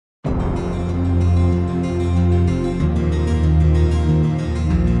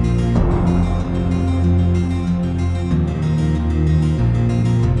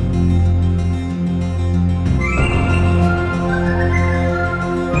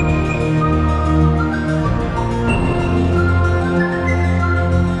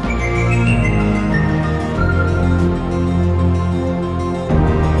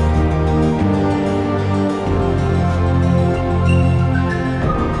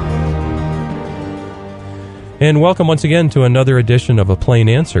and welcome once again to another edition of A Plain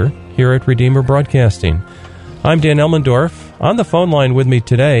Answer here at Redeemer Broadcasting. I'm Dan Elmendorf. On the phone line with me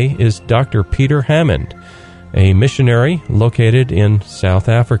today is Dr. Peter Hammond, a missionary located in South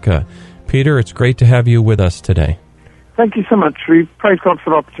Africa. Peter, it's great to have you with us today. Thank you so much. We praise God for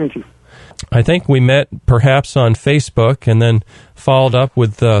the opportunity. I think we met perhaps on Facebook and then followed up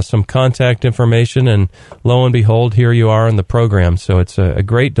with some contact information, and lo and behold, here you are in the program. So it's a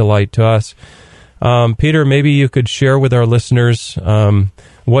great delight to us. Peter, maybe you could share with our listeners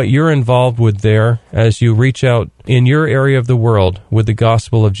what you're involved with there as you reach out in your area of the world with the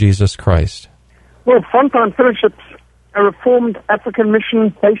gospel of Jesus Christ. Well, Frontline Fellowship's a Reformed African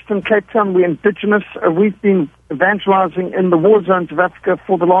mission based in Cape Town. We're indigenous. We've been evangelizing in the war zones of Africa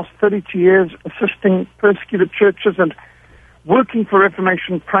for the last 32 years, assisting persecuted churches and working for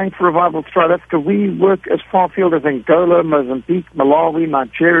Reformation, praying for revival throughout Africa. We work as far afield as Angola, Mozambique, Malawi,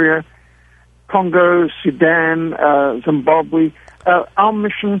 Nigeria, Congo, Sudan, Zimbabwe. Our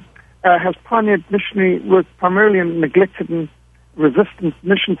mission has pioneered missionary work primarily in neglected and resistant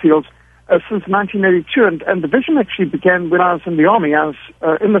mission fields since 1982. And the vision actually began when I was in the Army. I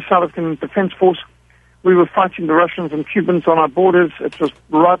was in the South African Defense Force. We were fighting the Russians and Cubans on our borders. It was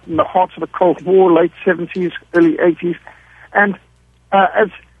right in the heart of the Cold War, late 70s, early 80s. And as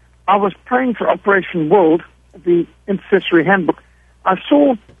I was praying for Operation World, the intercessory handbook, I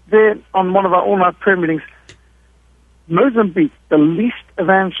saw there on one of our all-night prayer meetings, Mozambique, the least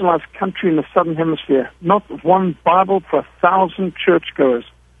evangelized country in the Southern Hemisphere, not one Bible for 1,000 churchgoers,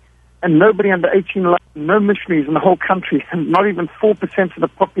 and nobody under 18, no missionaries in the whole country, and not even 4% of the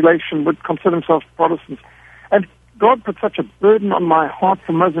population would consider themselves Protestants. And God put such a burden on my heart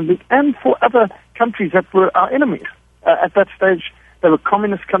for Mozambique and for other countries that were our enemies. At that stage, they were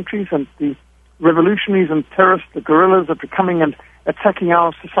communist countries, and the revolutionaries and terrorists, the guerrillas that were coming and attacking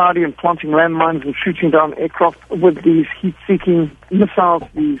our society and planting landmines and shooting down aircraft with these heat-seeking missiles,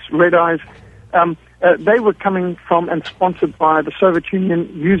 these red eyes. They were coming from and sponsored by the Soviet Union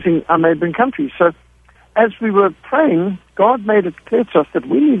using our neighboring countries. So as we were praying, God made it clear to us that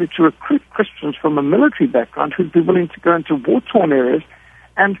we needed to recruit Christians from a military background who'd be willing to go into war-torn areas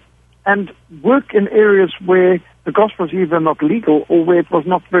and work in areas where the gospel was either not legal or where it was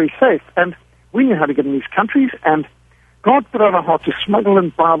not very safe. And we knew how to get in these countries, and God put on our heart to smuggle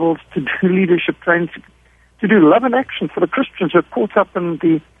in Bibles, to do leadership trainings, to do love and action for the Christians who are caught up in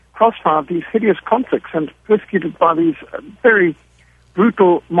the crossfire of these hideous conflicts and persecuted by these very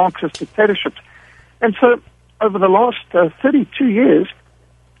brutal Marxist dictatorships. And so over the last 32 years,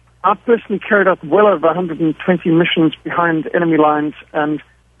 I've personally carried out well over 120 missions behind enemy lines and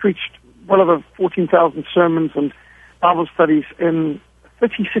preached well over 14,000 sermons and Bible studies in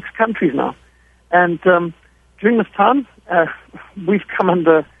 36 countries now. And during this time, we've come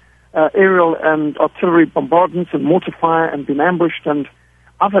under aerial and artillery bombardments and mortar fire and been ambushed. And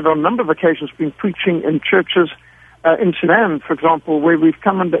I've had on a number of occasions been preaching in churches in Sudan, for example, where we've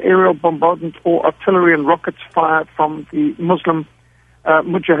come under aerial bombardment or artillery and rockets fired from the Muslim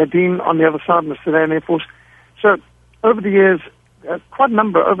Mujahideen on the other side of the Sudan Air Force. So over the years, quite a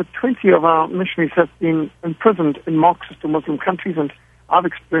number, over 20 of our missionaries have been imprisoned in Marxist or Muslim countries, and I've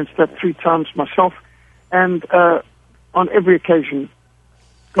experienced that 3 times myself. And on every occasion,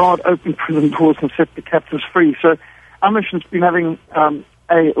 God opened prison doors and set the captives free. So our mission's been having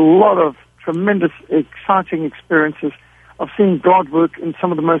a lot of tremendous, exciting experiences of seeing God work in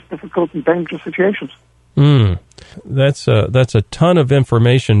some of the most difficult and dangerous situations. That's a ton of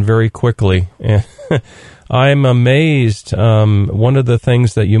information very quickly. I'm amazed. One of the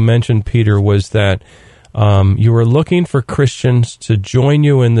things that you mentioned, Peter, was that you were looking for Christians to join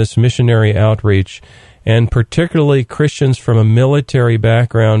you in this missionary outreach, and particularly Christians from a military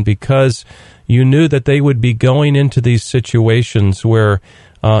background, because you knew that they would be going into these situations where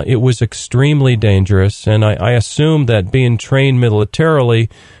it was extremely dangerous, and I assume that being trained militarily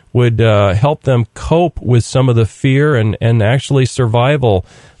would help them cope with some of the fear and actually survival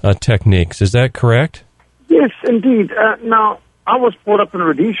techniques. Is that correct? Yes, indeed. Now, I was brought up in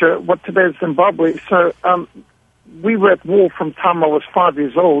Rhodesia, what today is Zimbabwe, so we were at war from the time I was 5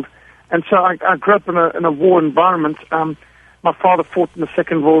 years old, and so I grew up in a war environment. My father fought in the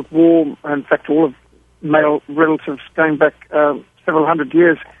Second World War. In fact, all of male relatives going back several hundred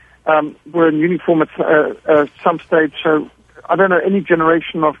years were in uniform at some stage. So I don't know any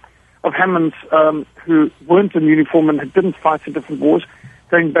generation of Hammonds who weren't in uniform and didn't fight in different wars,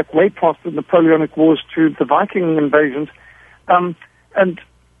 going back way past the Napoleonic Wars to the Viking invasions. And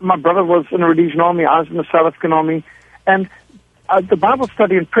my brother was in the Rhodesian Army, I was in the South African Army, and the Bible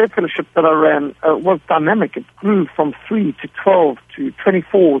study and prayer fellowship that I ran was dynamic. It grew from 3 to 12 to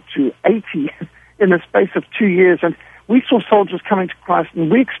 24 to 80 in the space of 2 years, and we saw soldiers coming to Christ,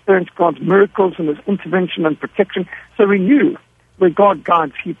 and we experienced God's miracles and His intervention and protection. So we knew where God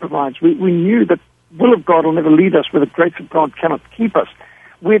guides, He provides. We knew that the will of God will never lead us where the grace of God cannot keep us.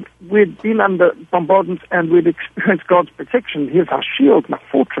 We'd been under bombardments, and we'd experienced God's protection. He is our shield, and our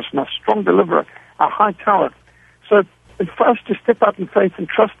fortress, and our strong deliverer, our high tower. So for us to step out in faith and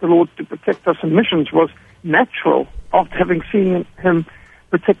trust the Lord to protect us in missions was natural after having seen Him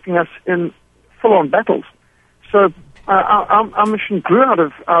protecting us in full-on battles. So our mission grew out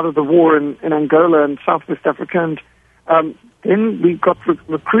of the war in Angola and Southwest Africa, and then we got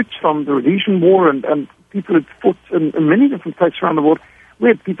recruits from the Rhodesian War and people who fought in many different places around the world. We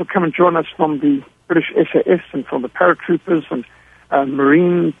had people come and join us from the British SAS and from the paratroopers and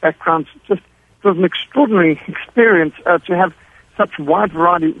marine backgrounds. It was an extraordinary experience to have such wide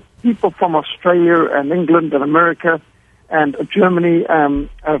variety of people from Australia and England and America and Germany,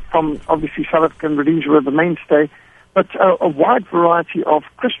 from obviously South Africa and Rhodesia were the mainstay, but a wide variety of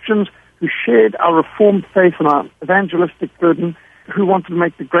Christians who shared our Reformed faith and our evangelistic burden, who wanted to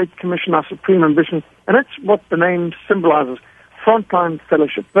make the Great Commission our supreme ambition. And that's what the name symbolizes, frontline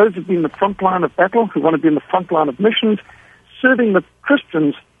fellowship. Those who've been in the front line of battle, who want to be in the front line of missions, serving the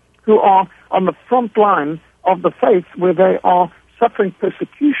Christians who are on the front line of the faith where they are suffering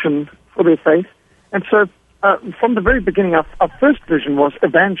persecution for their faith. And so from the very beginning, our first vision was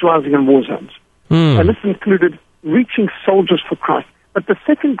evangelizing in war zones. And this included reaching soldiers for Christ. But the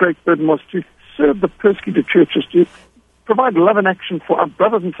second great burden was to serve the persecuted churches, to provide love and action for our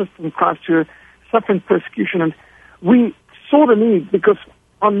brothers and sisters in Christ who are suffering persecution. And we saw the need because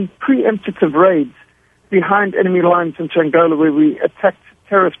on preemptive raids behind enemy lines into Angola where we attacked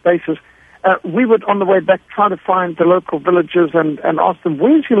terrorist bases, we would, on the way back, try to find the local villagers and ask them,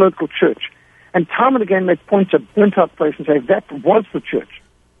 where's your local church? And time and again, they'd point to a burnt-out place and say, that was the church.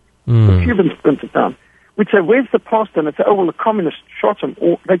 The Cubans burnt it down. We'd say, where's the pastor? And they'd say, oh, well, the communists shot him,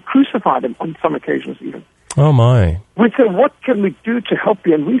 or they crucified him on some occasions even. Oh, my. We'd say, what can we do to help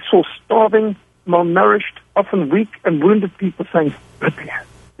you? And we saw starving, malnourished, often weak and wounded people saying,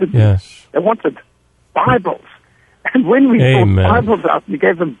 yes. They wanted Bibles. And when we brought Bibles out, we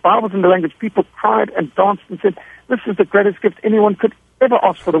gave them Bibles in the language, people cried and danced and said, this is the greatest gift anyone could ever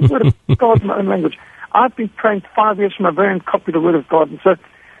ask for, the Word of God in my own language. I've been praying 5 years for my very own copy of the Word of God. And so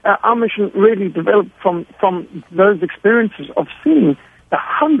our mission really developed from those experiences of seeing the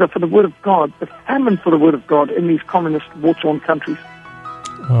hunger for the Word of God, the famine for the Word of God in these communist war-torn countries.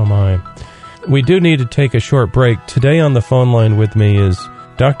 Oh, my. We do need to take a short break. Today on the phone line with me is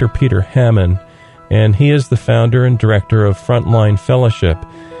Dr. Peter Hammond, and he is the founder and director of Frontline Fellowship.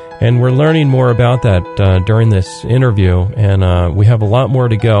 And we're learning more about that during this interview, and we have a lot more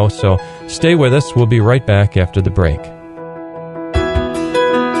to go, so stay with us. We'll be right back after the break.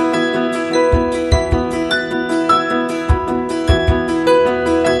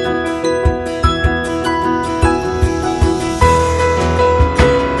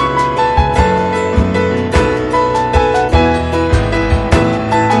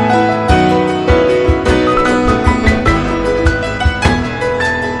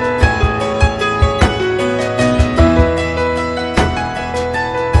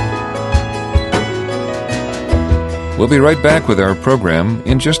 We'll be right back with our program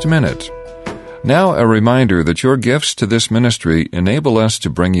in just a minute. Now, a reminder that your gifts to this ministry enable us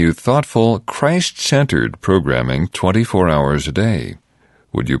to bring you thoughtful, Christ-centered programming 24 hours a day.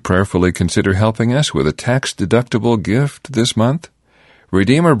 Would you prayerfully consider helping us with a tax-deductible gift this month?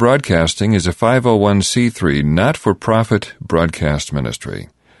 Redeemer Broadcasting is a 501c3 not-for-profit broadcast ministry.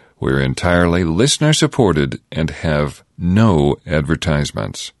 We're entirely listener-supported and have no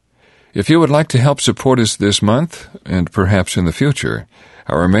advertisements. If you would like to help support us this month, and perhaps in the future,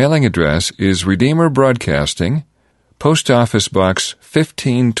 our mailing address is Redeemer Broadcasting, Post Office Box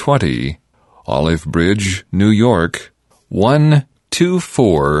 1520, Olive Bridge, New York,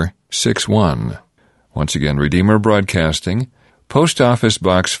 12461. Once again, Redeemer Broadcasting, Post Office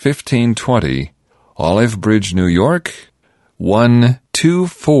Box 1520, Olive Bridge, New York,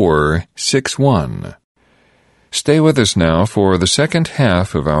 12461. Stay with us now for the second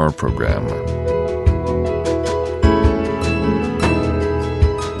half of our program.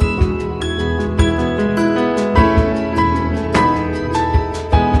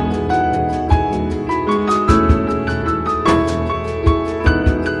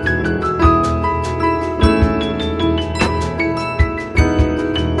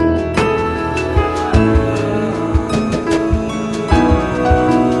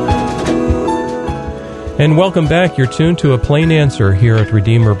 And welcome back. You're tuned to A Plain Answer here at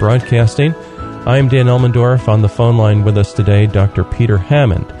Redeemer Broadcasting. I'm Dan Elmendorf. On the phone line with us today, Dr. Peter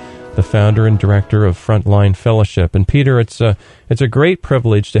Hammond. the founder and director of Frontline Fellowship. And Peter, it's a great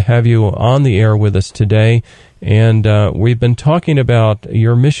privilege to have you on the air with us today. And we've been talking about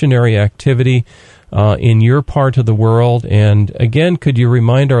your missionary activity in your part of the world. And again, could you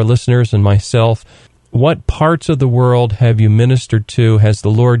remind our listeners and myself, what parts of the world have you ministered to? Has the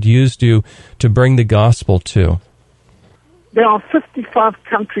Lord used you to bring the gospel to? There are 55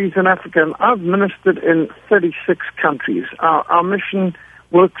 countries in Africa, and I've ministered in 36 countries. Our mission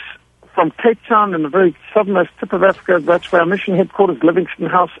works from Cape Town in the very southernmost tip of Africa. That's where our mission headquarters, Livingston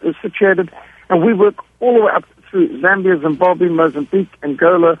House, is situated. And we work all the way up through Zambia, Zimbabwe, Mozambique,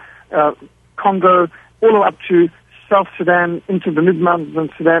 Angola, Congo, all the way up to South Sudan, into the mid-mountains in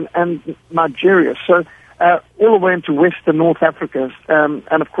Sudan, and Nigeria. So all the way into West and North Africa,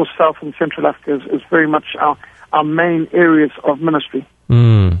 and of course South and Central Africa is very much our main areas of ministry.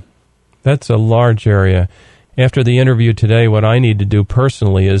 That's a large area. After the interview today, what I need to do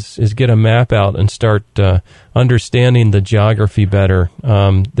personally is get a map out and start understanding the geography better.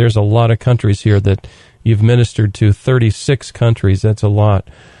 There's a lot of countries here that you've ministered to, 36 countries. That's a lot.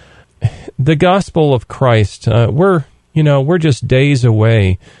 The gospel of Christ, we're just days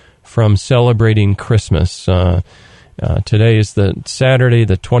away from celebrating Christmas. Today is the Saturday,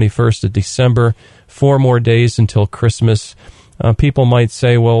 the 21st of December, 4 more days until Christmas. People might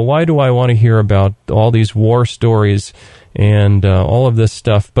say, well, why do I want to hear about all these war stories and all of this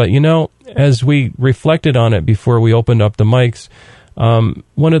stuff? But, as we reflected on it before we opened up the mics,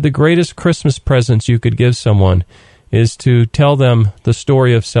 one of the greatest Christmas presents you could give someone is to tell them the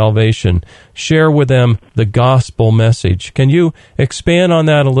story of salvation, share with them the gospel message. Can you expand on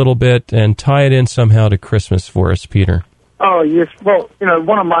that a little bit and tie it in somehow to Christmas for us, Peter? Oh, yes. Well,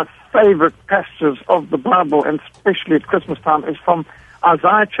 one of my favorite passages of the Bible, and especially at Christmas time, is from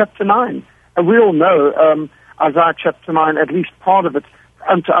Isaiah chapter 9. And we all know Isaiah chapter 9, at least part of it.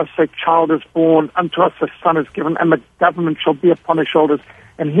 Unto us a child is born, unto us a son is given, and the government shall be upon his shoulders,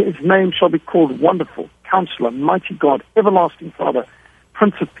 and his name shall be called Wonderful, Counselor, Mighty God, Everlasting Father,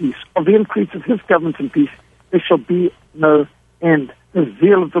 Prince of Peace. Of the increase of his government and peace there shall be no end. The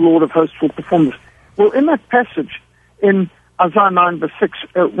zeal of the Lord of hosts will perform this. Well, in that passage, in Isaiah 9, verse 6,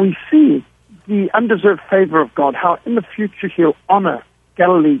 we see the undeserved favor of God, how in the future he'll honor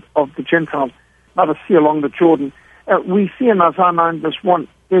Galilee of the Gentiles by the sea along the Jordan. We see in Isaiah 9, verse 1,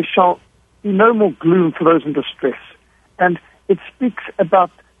 there shall be no more gloom for those in distress. And it speaks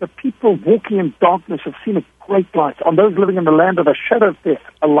about the people walking in darkness have seen a great light. On those living in the land of the shadow of death,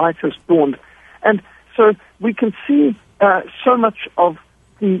 a light has dawned. And so we can see so much of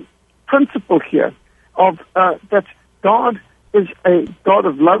the principle here of that God is a God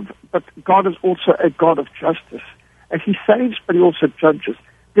of love, but God is also a God of justice. And he saves, but he also judges.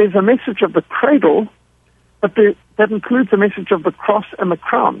 There's a message of the cradle, but that includes the message of the cross and the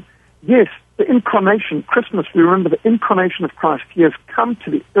crown. Yes, the incarnation, Christmas, we remember the incarnation of Christ. He has come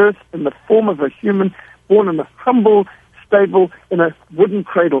to the earth in the form of a human, born in a humble stable in a wooden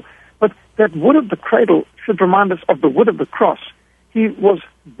cradle. But that wood of the cradle should remind us of the wood of the cross. He was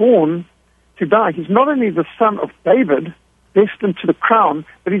born to die. He's not only the son of David, destined to the crown,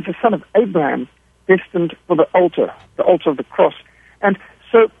 but he's the son of Abraham, destined for the altar of the cross. And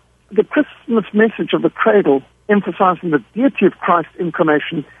so the Christmas message of the cradle, emphasizing the deity of Christ's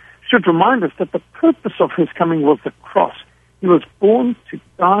incarnation, should remind us that the purpose of his coming was the cross. He was born to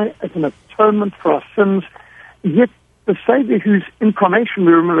die as an atonement for our sins, yet the Savior, whose incarnation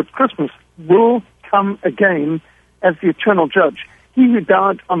we remember at Christmas, will come again as the eternal judge. He who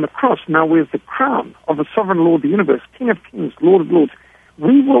died on the cross now wears the crown of the sovereign Lord of the universe, King of kings, Lord of lords.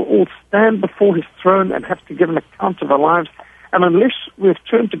 We will all stand before his throne and have to give an account of our lives, and unless we have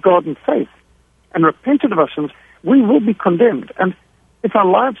turned to God in faith and repented of our sins, we will be condemned. And if our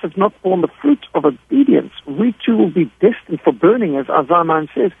lives have not borne the fruit of obedience, we too will be destined for burning, as Isaiah 9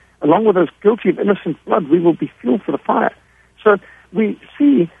 says. Along with those guilty of innocent blood, we will be fuel for the fire. So we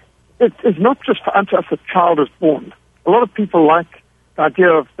see it is not just for unto us a child is born. A lot of people like the idea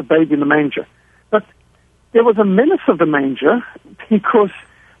of the baby in the manger. But there was a menace of the manger because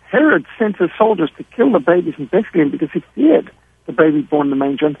Herod sent his soldiers to kill the babies in Bethlehem because he feared the baby born in the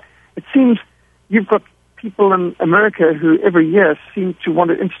manger. And it seems you've got people in America who every year seem to want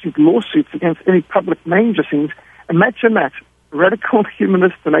to institute lawsuits against any public manger scenes. Imagine that. Radical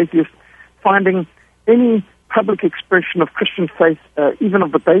humanists and atheists finding any public expression of Christian faith, even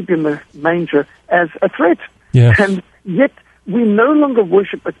of the baby in the manger, as a threat. Yes. And yet we no longer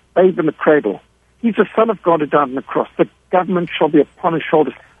worship a babe in the cradle. He's the Son of God who died on the cross. The government shall be upon his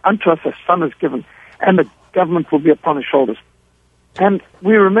shoulders. Unto us a son is given, and the government will be upon his shoulders. And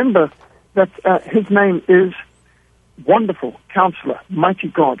we remember that his name is Wonderful Counselor, Mighty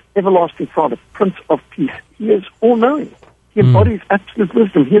God, Everlasting Father, Prince of Peace. He is all-knowing. He embodies absolute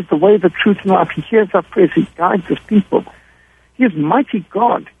wisdom. He is the way, the truth, and life. He hears our prayers. He guides his people. He is Mighty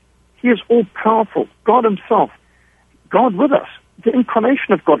God. He is all-powerful, God himself, God with us, the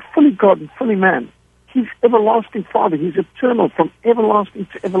incarnation of God, fully God and fully man. He's Everlasting Father. He's eternal, from everlasting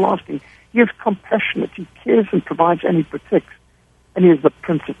to everlasting. He is compassionate. He cares and provides and he protects. And he is the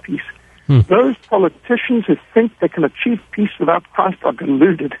Prince of Peace. Those politicians who think they can achieve peace without Christ are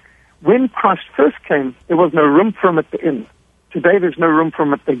deluded. When Christ first came, there was no room for him at the inn. Today, there's no room for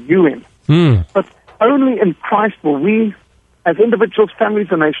him at the UN. But only in Christ will we, as individuals, families,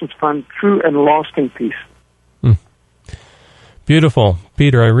 and nations, find true and lasting peace. Beautiful.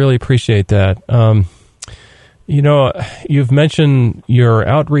 Peter, I really appreciate that. You've mentioned your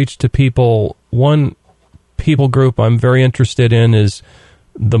outreach to people. One people group I'm very interested in is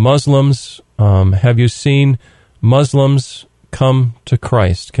the Muslims. Have you seen Muslims come to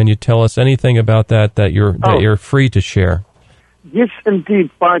Christ? Can you tell us anything about that you're free to share? Yes, indeed.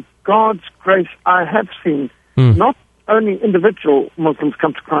 By God's grace, I have seen not only individual Muslims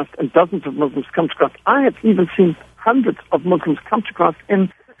come to Christ and dozens of Muslims come to Christ. I have even seen hundreds of Muslims come to Christ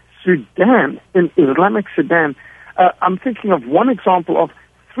in Sudan, in Islamic Sudan. I'm thinking of one example of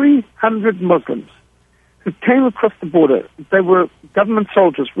 300 Muslims who came across the border. They were government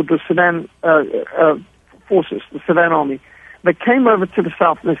soldiers with the Sudan forces, the Sudan army. They came over to the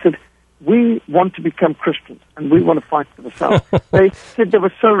south and they said, we want to become Christians and we want to fight for the south. They said they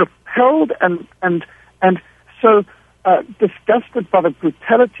were so repelled and so disgusted by the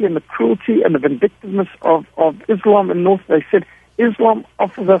brutality and the cruelty and the vindictiveness of Islam in North. They said, Islam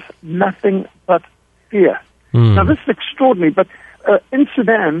offers us nothing but fear. Now, this is extraordinary, but in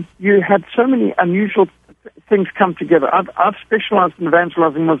Sudan, you had so many unusual things come together. I've specialized in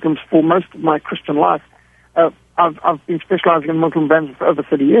evangelizing Muslims for most of my Christian life. I've been specializing in Muslim evangelism for over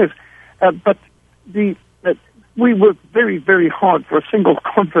 30 years. But we work very, very hard for a single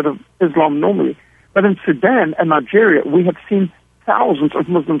convert of Islam normally. But in Sudan and Nigeria, we have seen thousands of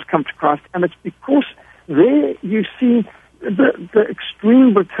Muslims come to Christ, and it's because there you see the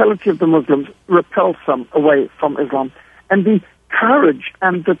extreme brutality of the Muslims repel some away from Islam, and the courage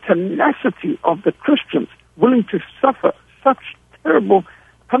and the tenacity of the Christians willing to suffer such terrible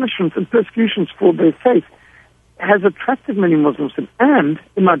punishments and persecutions for their faith has attracted many Muslims. And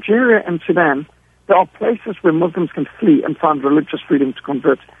in Nigeria and Sudan, there are places where Muslims can flee and find religious freedom to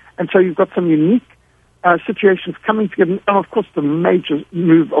convert. And so you've got some unique situations coming together, and of course the major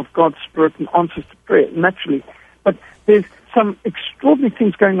move of God's Spirit and answers to prayer, naturally. But there's some extraordinary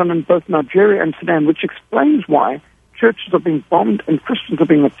things going on in both Nigeria and Sudan, which explains why churches are being bombed and Christians are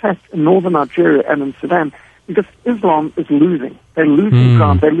being attacked in northern Nigeria and in Sudan, because Islam is losing. They're losing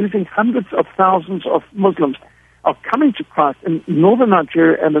ground. They're losing. Hundreds of thousands of Muslims are coming to Christ in northern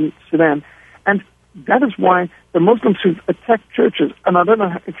Nigeria and in Sudan, and that is why the Muslims who've attacked churches, and I don't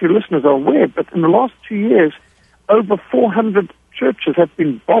know if your listeners are aware, but in the last 2 years, over 400 churches have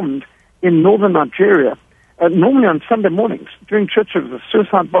been bombed in northern Nigeria, normally on Sunday mornings, during church services,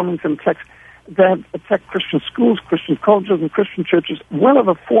 suicide bombings and attacks. They have attacked Christian schools, Christian colleges, and Christian churches well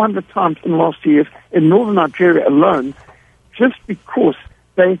over 400 times in the last 2 years in northern Nigeria alone, just because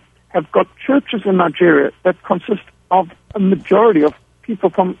they have got churches in Nigeria that consist of a majority of people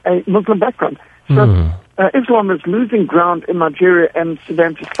from a Muslim background. So Islam is losing ground in Nigeria and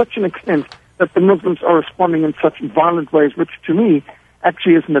Sudan to such an extent that the Muslims are responding in such violent ways, which to me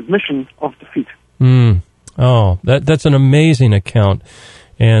actually is an admission of defeat. Oh, that's an amazing account.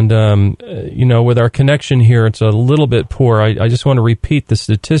 And, with our connection here, it's a little bit poor. I just want to repeat the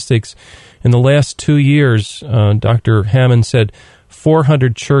statistics. In the last 2 years, Dr. Hammond said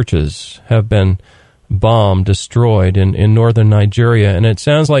 400 churches have been bombed, destroyed in northern Nigeria. And it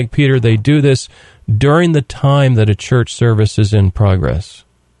sounds like, Peter, they do this during the time that a church service is in progress.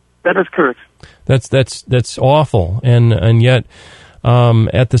 That is correct. That's awful. And yet,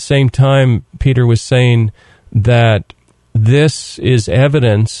 at the same time, Peter was saying that this is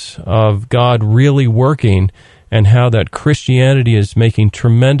evidence of God really working and how that Christianity is making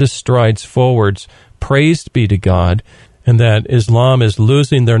tremendous strides forwards. Praised be to God. And that Islam is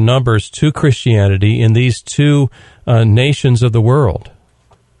losing their numbers to Christianity in these two nations of the world.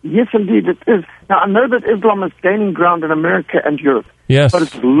 Yes, indeed, it is. Now, I know that Islam is gaining ground in America and Europe. Yes. But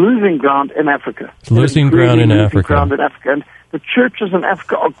it's losing ground in Africa. It's losing ground in Africa. And the churches in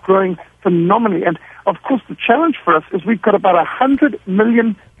Africa are growing phenomenally. And, of course, the challenge for us is we've got about 100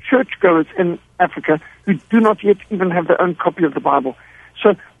 million churchgoers in Africa who do not yet even have their own copy of the Bible.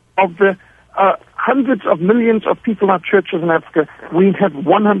 So of the hundreds of millions of people in our churches in Africa. We have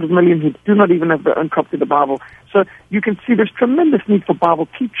 100 million who do not even have their own copy of the Bible. So you can see there's tremendous need for Bible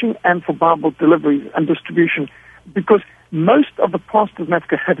teaching and for Bible delivery and distribution, because most of the pastors in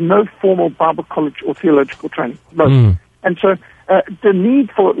Africa have no formal Bible college or theological training. Most. And so the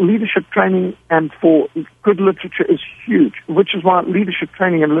need for leadership training and for good literature is huge, which is why leadership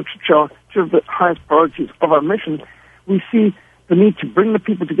training and literature are two of the highest priorities of our mission. We see the need to bring the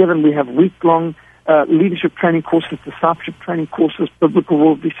people together, and we have week-long leadership training courses, discipleship training courses, biblical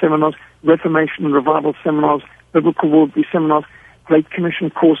worldview seminars, Reformation and Revival seminars, biblical worldview seminars, Great Commission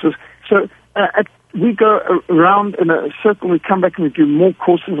courses. So we go around in a circle, we come back and we do more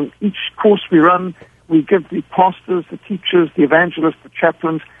courses, and each course we run, we give the pastors, the teachers, the evangelists, the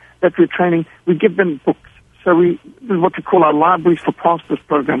chaplains that we're training, we give them books. So this is what we call our Libraries for Pastors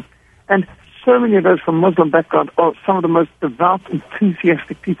program. And so many of those from Muslim background are some of the most devout,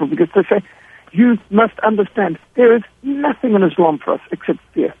 enthusiastic people, because they say, you must understand, there is nothing in Islam for us except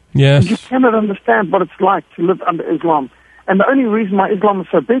fear. Yes. And you cannot understand what it's like to live under Islam. And the only reason why Islam is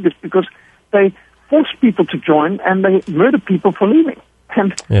so big is because they force people to join and they murder people for leaving.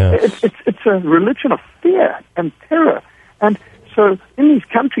 And it's a religion of fear and terror. And so in these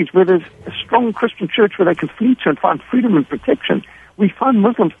countries where there's a strong Christian church where they can flee to and find freedom and protection, we find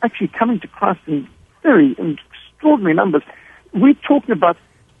Muslims actually coming to Christ in very extraordinary numbers. We're talking about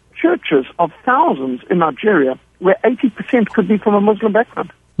churches of thousands in Nigeria where 80% could be from a Muslim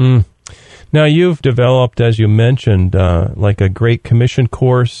background. Now, you've developed, as you mentioned, like a Great Commission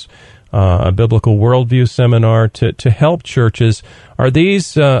course, a biblical worldview seminar to help churches. Are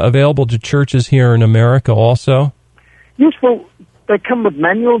these available to churches here in America also? Yes, well, they come with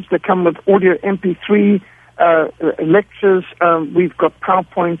manuals, they come with audio MP3 lectures, we've got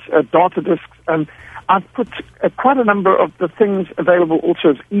PowerPoints, data disks, I've put quite a number of the things available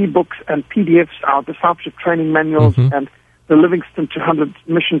also as e-books and PDFs, our discipleship training manuals, and the Livingston 200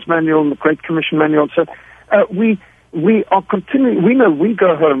 Missions Manual and the Great Commission Manual. So we are continuing. We know we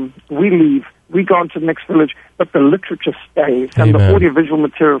go home, we leave, we go on to the next village, but the literature stays and the audiovisual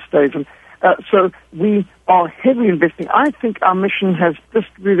material stays. And so we are heavily investing. I think our mission has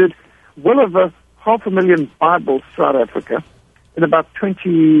distributed well over 500,000 Bibles throughout Africa in about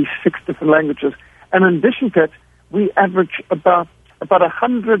 26 different languages. And in addition to that, we average about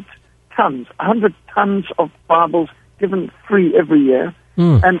 100 tons of Bibles given free every year.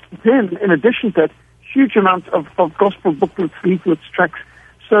 And then, in addition to that, huge amounts of gospel booklets, leaflets, tracts.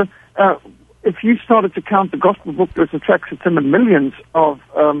 So if you started to count the gospel booklets and tracts, it's in the millions of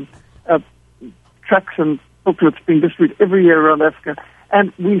tracts and booklets being distributed every year around Africa.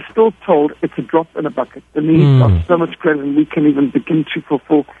 And we're still told it's a drop in a bucket. The needs are so much greater than we can even begin to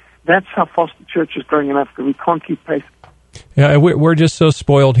fulfill. That's how fast the church is growing in Africa. We can't keep pace. Yeah, we're just so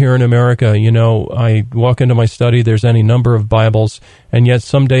spoiled here in America. You know, I walk into my study, there's any number of Bibles, and yet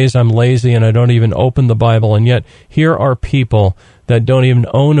some days I'm lazy and I don't even open the Bible, and yet here are people that don't even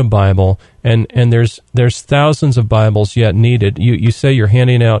own a Bible, and there's thousands of Bibles yet needed. You say you're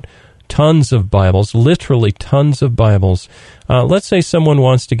handing out tons of Bibles, literally tons of Bibles. Let's say someone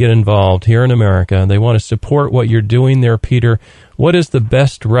wants to get involved here in America, and they want to support what you're doing there, Peter. What is the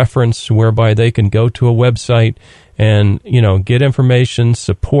best reference whereby they can go to a website and, you know, get information,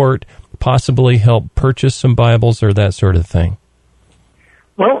 support, possibly help purchase some Bibles or that sort of thing?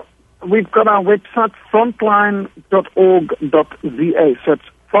 Well, we've got our website, frontline.org.za. So it's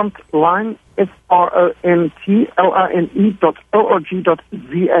frontline,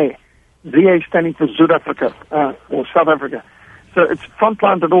 frontline.org.za. ZA standing for South Africa, or South Africa. So it's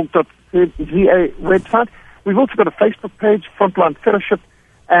frontline.org.za website. We've also got a Facebook page, Frontline Fellowship,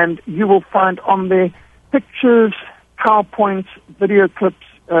 and you will find on there pictures, PowerPoints, video clips,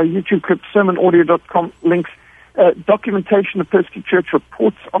 YouTube clips, sermonaudio.com links, documentation of Persecuted Church,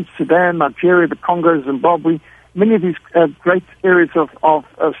 reports on Sudan, Nigeria, the Congo, Zimbabwe, many of these great areas of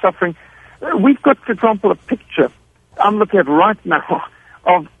suffering. We've got, for example, a picture I'm looking at right now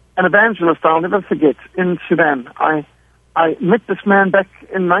of an evangelist I'll never forget in Sudan. I met this man back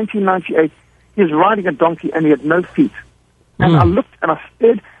in 1998. He was riding a donkey and he had no feet. And I looked and I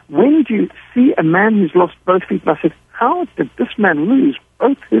said, when do you see a man who's lost both feet? And I said, how did this man lose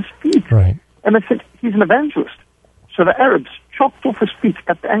both his feet? Right. And I said, he's an evangelist. So the Arabs chopped off his feet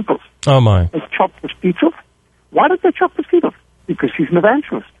at the ankles. Oh, my. They chopped his feet off. Why did they chop his feet off? Because he's an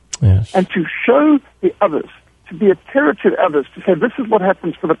evangelist. Yes. And to show the others, to be a terror to the others, to say this is what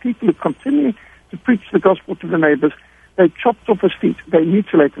happens for the people who continue to preach the gospel to the neighbors. They chopped off his feet. They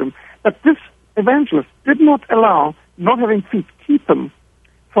mutilated him. But this evangelist did not allow not having feet keep him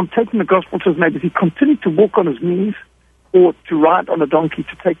from taking the gospel to his neighbors. He continued to walk on his knees or to ride on a donkey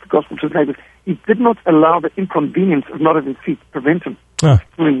to take the gospel to his neighbors. He did not allow the inconvenience of not having feet prevent him from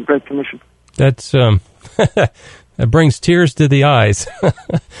doing the Great Commission. That's that brings tears to the eyes.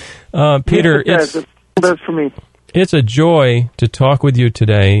 Peter, yes, it does for me. It's a joy to talk with you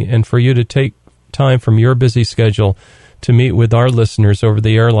today and for you to take time from your busy schedule to meet with our listeners over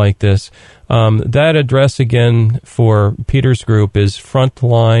the air like this. That address again for Peter's group is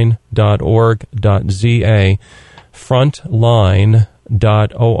frontline.org.za,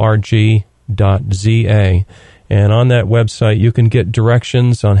 frontline.org.za. And on that website, you can get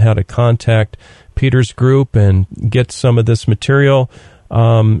directions on how to contact Peter's group and get some of this material.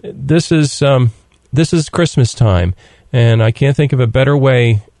 This is Christmas time, and I can't think of a better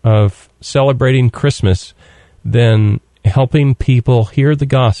way of celebrating Christmas than helping people hear the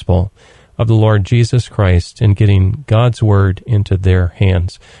gospel of the Lord Jesus Christ and getting God's word into their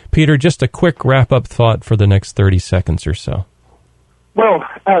hands. Peter, just a quick wrap-up thought for the next 30 seconds or so. Well,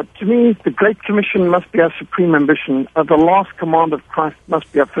 to me, the Great Commission must be our supreme ambition. The last command of Christ must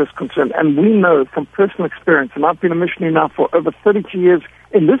be our first concern. And we know from personal experience, and I've been a missionary now for over 32 years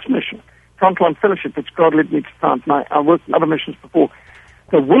in this mission, Frontline Fellowship, which God led me to start, and I worked in other missions before.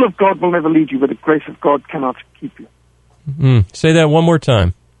 The will of God will never lead you, but the grace of God cannot keep you. Say that one more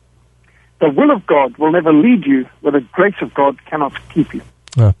time. The will of God will never lead you, but the grace of God cannot keep you.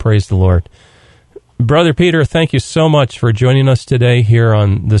 Praise the Lord. Brother Peter, thank you so much for joining us today here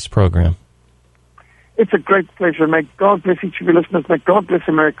on this program. It's a great pleasure. May God bless each of your listeners. May God bless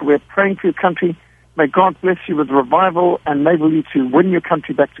America. We're praying for your country. May God bless you with revival and enable you to win your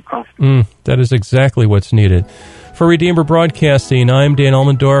country back to Christ. That is exactly what's needed. For Redeemer Broadcasting, I'm Dan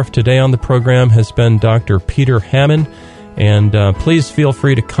Almendorf. Today on the program has been Dr. Peter Hammond. And please feel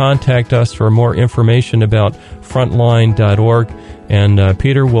free to contact us for more information about frontline.org. And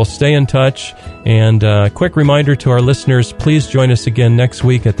Peter, we'll stay in touch. And a quick reminder to our listeners, please join us again next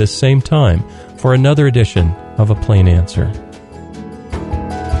week at the same time for another edition of A Plain Answer.